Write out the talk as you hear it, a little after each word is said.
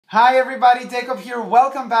Hi everybody, Dacob here.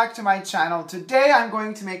 Welcome back to my channel. Today I'm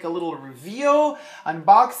going to make a little review,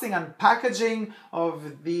 unboxing, unpackaging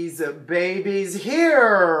of these babies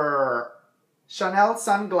here. Chanel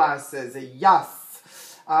sunglasses,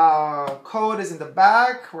 yes. Code is in the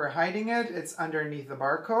back. We're hiding it. It's underneath the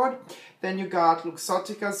barcode. Then you got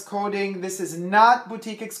Luxottica's coding. This is not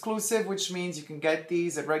boutique exclusive, which means you can get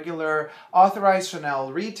these at regular authorized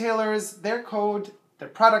Chanel retailers. Their code, their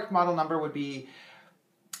product model number would be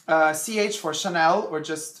CH for Chanel, or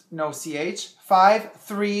just no CH,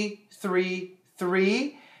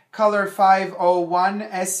 5333, color 501,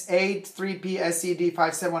 S8, 3P, SED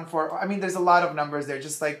 5714. I mean, there's a lot of numbers there.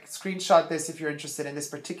 Just like screenshot this if you're interested in this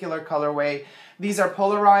particular colorway. These are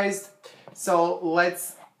polarized, so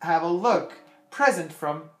let's have a look. Present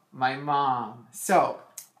from my mom. So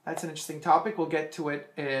that's an interesting topic. We'll get to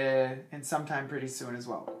it in some time pretty soon as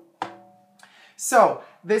well. So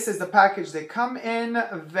this is the package they come in.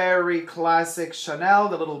 Very classic Chanel,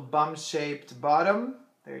 the little bum-shaped bottom.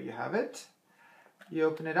 There you have it. You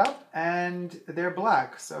open it up and they're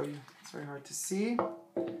black, so it's very hard to see.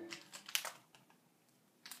 Let's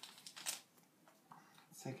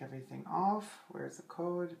take everything off. Where's the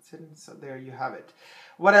code? It's hidden. So there you have it.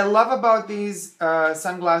 What I love about these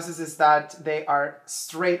sunglasses is that they are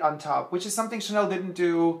straight on top, which is something Chanel didn't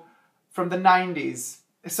do from the 90s.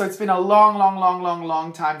 So it's been a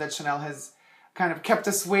long time that Chanel has kind of kept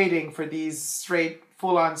us waiting for these straight,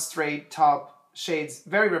 full-on straight top shades.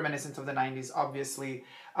 Very reminiscent of the 90s, obviously.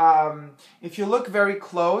 If you look very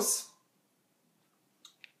close,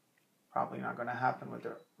 probably not going to happen with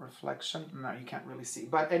the reflection. No, you can't really see.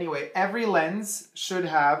 But anyway, every lens should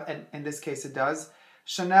have, and in this case it does,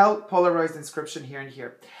 Chanel polarized inscription here and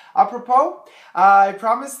here. Apropos, I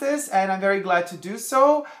promised this and I'm very glad to do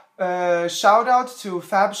so. Shout out to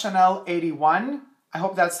Fab Chanel 81. I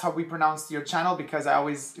hope that's how we pronounce your channel, because I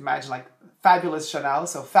always imagine like Fabulous Chanel.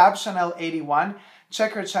 So Fab Chanel 81.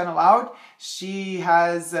 Check her channel out. She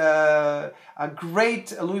has a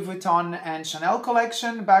great Louis Vuitton and Chanel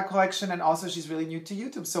collection, bag collection, and also she's really new to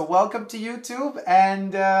YouTube. So welcome to YouTube,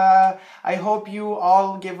 and I hope you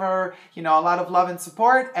all give her, a lot of love and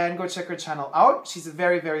support, and go check her channel out. She's a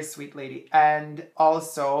very sweet lady, and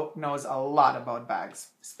also knows a lot about bags,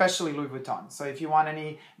 especially Louis Vuitton. So if you want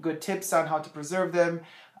any good tips on how to preserve them,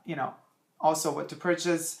 also what to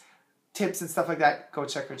purchase, tips and stuff like that, go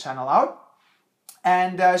check her channel out.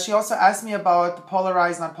 And she also asked me about the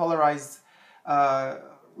polarized, non-polarized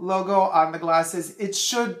logo on the glasses. It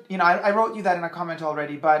should, I wrote you that in a comment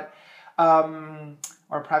already, but, or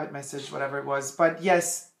a private message, whatever it was. But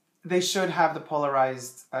yes, they should have the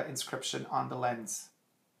polarized inscription on the lens.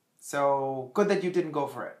 So good that you didn't go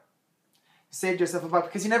for it. You saved yourself a buck,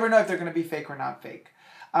 because you never know if they're going to be fake or not fake.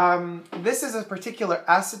 This is a particular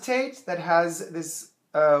acetate that has this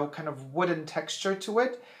kind of wooden texture to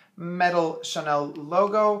it. Metal Chanel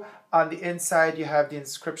logo. On the inside you have the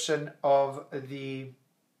inscription of the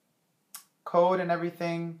code and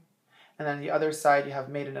everything, and then the other side you have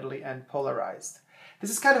made in Italy and polarized.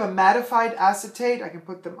 This is kind of a mattified acetate. I can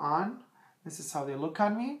put them on. This is how they look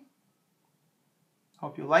on me.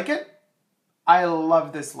 Hope you like it. I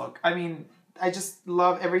love this look. I mean, I just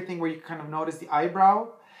love everything where you kind of notice the eyebrow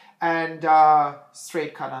and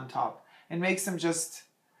straight cut on top. It makes them just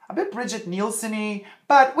a bit Bridget Nielsen-y,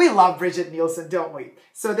 but we love Bridget Nielsen, don't we?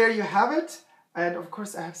 So there you have it. And of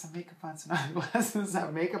course I have some makeup on, so now the glasses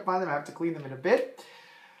have makeup on them. I have to clean them in a bit.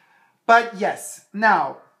 But yes,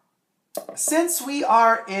 now, since we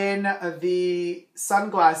are in the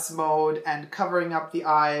sunglass mode and covering up the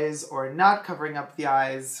eyes or not covering up the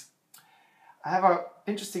eyes, I have an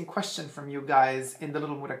interesting question from you guys in the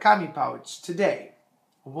little Murakami pouch today.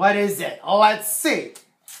 What is it? Let's see.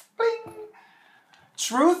 Bling.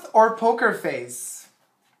 Truth or poker face?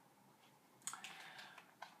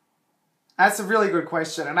 That's a really good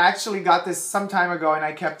question. And I actually got this some time ago and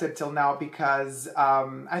I kept it till now because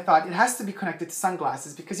I thought it has to be connected to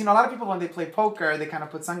sunglasses, because, a lot of people when they play poker, they kind of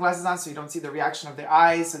put sunglasses on so you don't see the reaction of their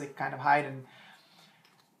eyes, so they kind of hide and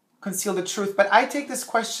conceal the truth. But I take this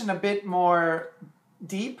question a bit more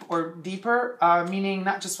deeper, meaning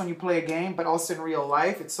not just when you play a game, but also in real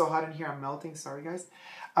life. It's so hot in here, I'm melting, sorry guys.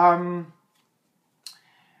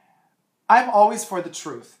 I'm always for the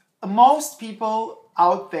truth. Most people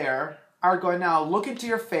out there are going to look into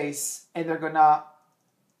your face and they're going to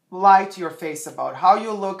lie to your face about how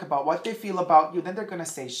you look, about what they feel about you. Then they're going to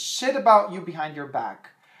say shit about you behind your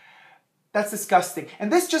back. That's disgusting.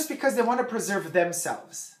 And this just because they want to preserve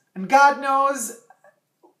themselves. And God knows,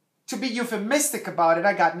 to be euphemistic about it,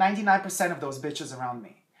 I got 99% of those bitches around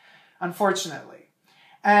me, unfortunately.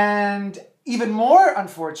 And even more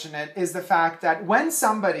unfortunate is the fact that when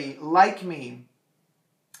somebody like me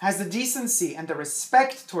has the decency and the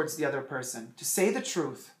respect towards the other person to say the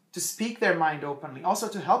truth, to speak their mind openly, also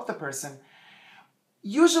to help the person,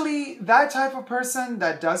 usually that type of person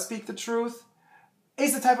that does speak the truth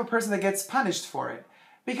is the type of person that gets punished for it.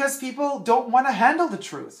 Because people don't want to handle the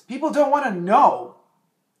truth. People don't want to know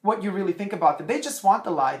what you really think about them. They just want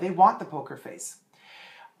the lie. They want the poker face.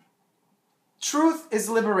 Truth is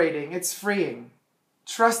liberating. It's freeing.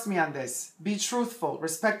 Trust me on this. Be truthful,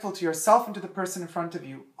 respectful to yourself and to the person in front of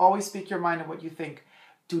you. Always speak your mind and what you think.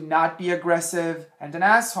 Do not be aggressive and an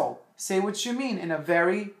asshole. Say what you mean in a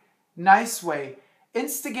very nice way.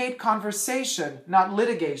 Instigate conversation, not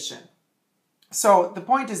litigation. So the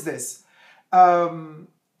point is this.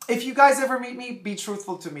 If you guys ever meet me, be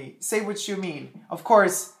truthful to me. Say what you mean. Of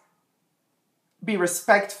course, be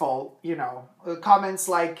respectful. You know, comments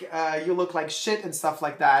like you look like shit and stuff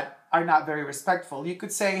like that are not very respectful. You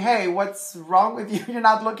could say, hey, what's wrong with you? You're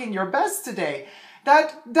not looking your best today.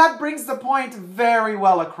 That brings the point very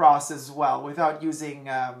well across as well without using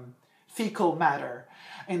fecal matter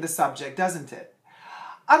in the subject, doesn't it?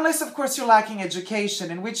 Unless, of course, you're lacking education,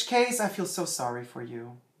 in which case I feel so sorry for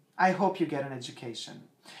you. I hope you get an education.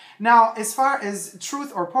 Now, as far as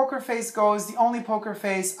truth or poker face goes, the only poker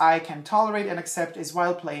face I can tolerate and accept is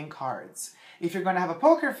while playing cards. If you're going to have a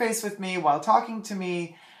poker face with me while talking to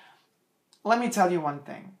me, let me tell you one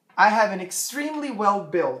thing. I have an extremely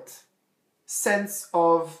well-built sense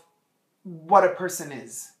of what a person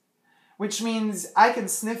is, which means I can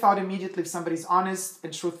sniff out immediately if somebody's honest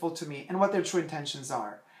and truthful to me and what their true intentions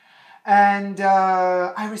are. And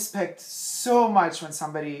I respect so much when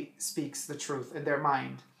somebody speaks the truth in their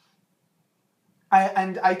mind.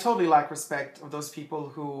 I totally lack respect of those people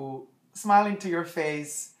who smile into your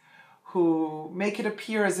face, who make it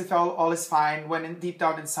appear as if all is fine, when deep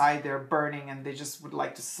down inside they're burning and they just would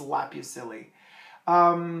like to slap you silly.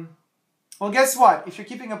 Well, guess what? If you're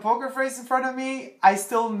keeping a poker face in front of me, I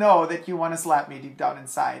still know that you want to slap me deep down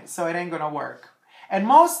inside, so it ain't gonna work. And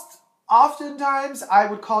oftentimes, I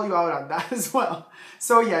would call you out on that as well.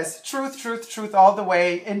 So yes, truth, truth, truth all the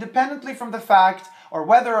way, independently from the fact or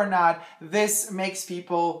whether or not this makes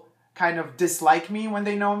people kind of dislike me when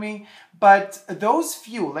they know me. But those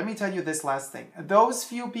few, let me tell you this last thing, those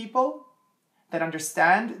few people that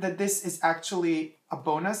understand that this is actually a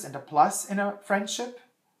bonus and a plus in a friendship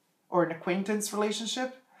or an acquaintance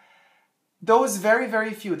relationship, those very,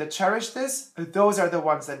 very few that cherish this, those are the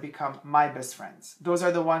ones that become my best friends. Those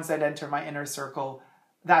are the ones that enter my inner circle.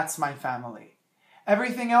 That's my family.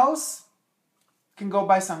 Everything else can go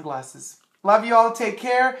buy sunglasses. Love you all. Take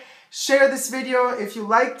care. Share this video if you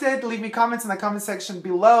liked it. Leave me comments in the comment section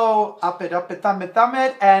below. Up it, thumb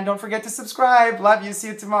it. And don't forget to subscribe. Love you. See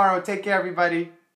you tomorrow. Take care, everybody.